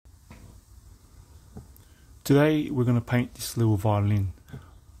Today we're going to paint this little violin.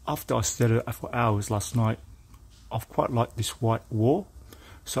 After I stared at it for hours last night, I've quite liked this white wall,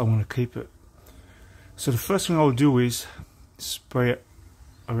 so I'm going to keep it. So the first thing I'll do is spray it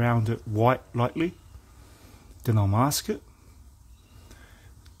around it white lightly, then I'll mask it,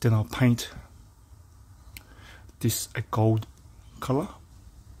 then I'll paint this a gold colour,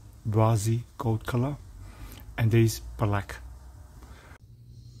 brassy gold colour, and these black.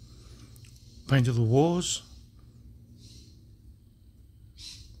 Painted the walls.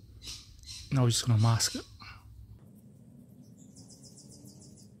 Now we're just going to mask it.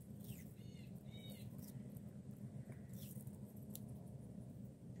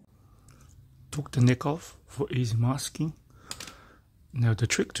 Took the neck off for easy masking. Now the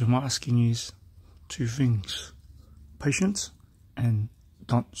trick to masking is two things: patience and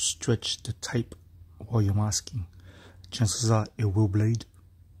don't stretch the tape while you're masking. Chances are it will bleed.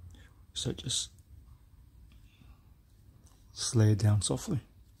 So just lay it down softly.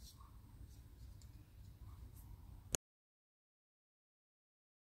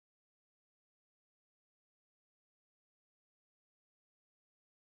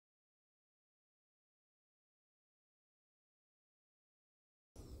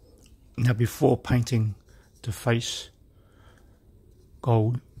 Now before painting the face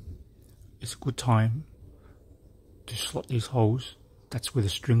gold, it's a good time to slot these holes. That's where the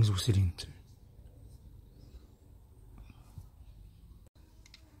strings will sit into.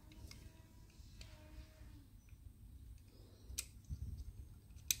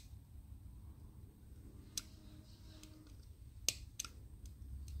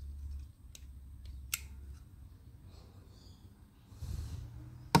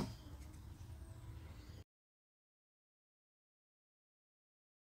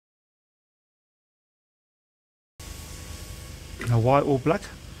 Now why all black?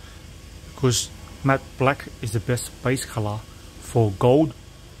 Because matte black is the best base color for gold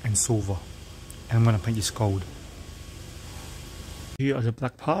and silver, and I'm going to paint this gold. Here are the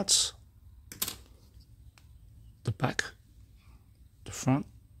black parts: the back, the front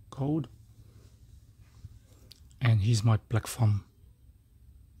gold, and here's my black thumb.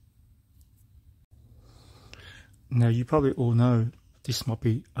 Now you probably all know this might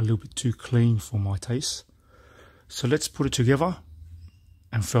be a little bit too clean for my taste. So let's put it together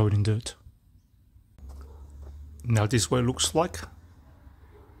and throw it in dirt. Now this is what it looks like.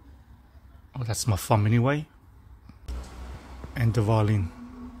 Oh, that's my thumb anyway. And the violin.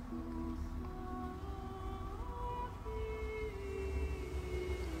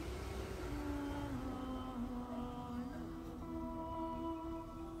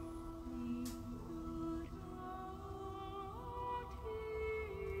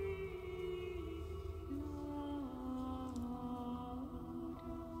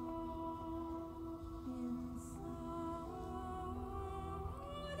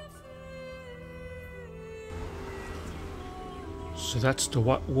 So that's the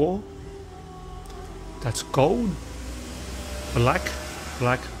white wall, that's gold, black,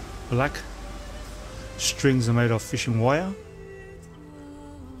 black, black. Strings are made of fishing wire,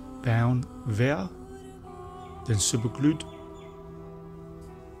 bound there, then super glued.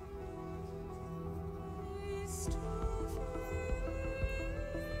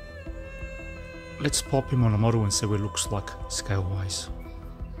 Let's pop him on a model and see what it looks like scale wise.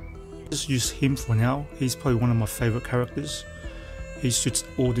 Just use him for now. He's probably one of my favorite characters. He suits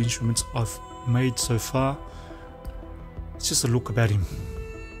all the instruments I've made so far. It's just a look about him.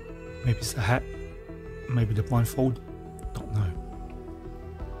 Maybe it's the hat, maybe the blindfold, don't know.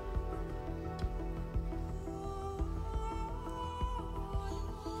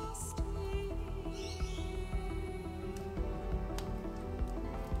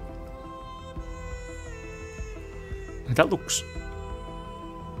 And that looks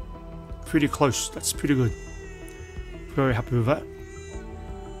pretty close. That's pretty good. Very happy with that.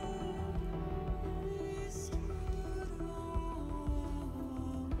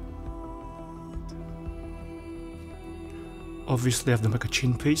 Obviously I have to make a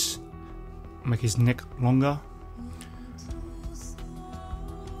chin piece, make his neck longer,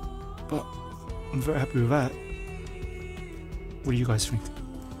 but I'm very happy with that. What do you guys think?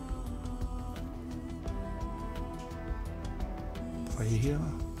 Play here.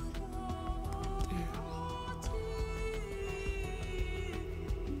 There.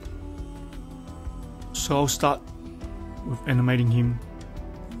 So I'll start with animating him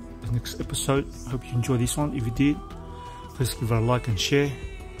the next episode. Hope you enjoyed this one. If you did, please give it a like and share.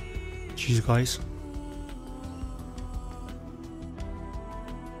 Cheers guys.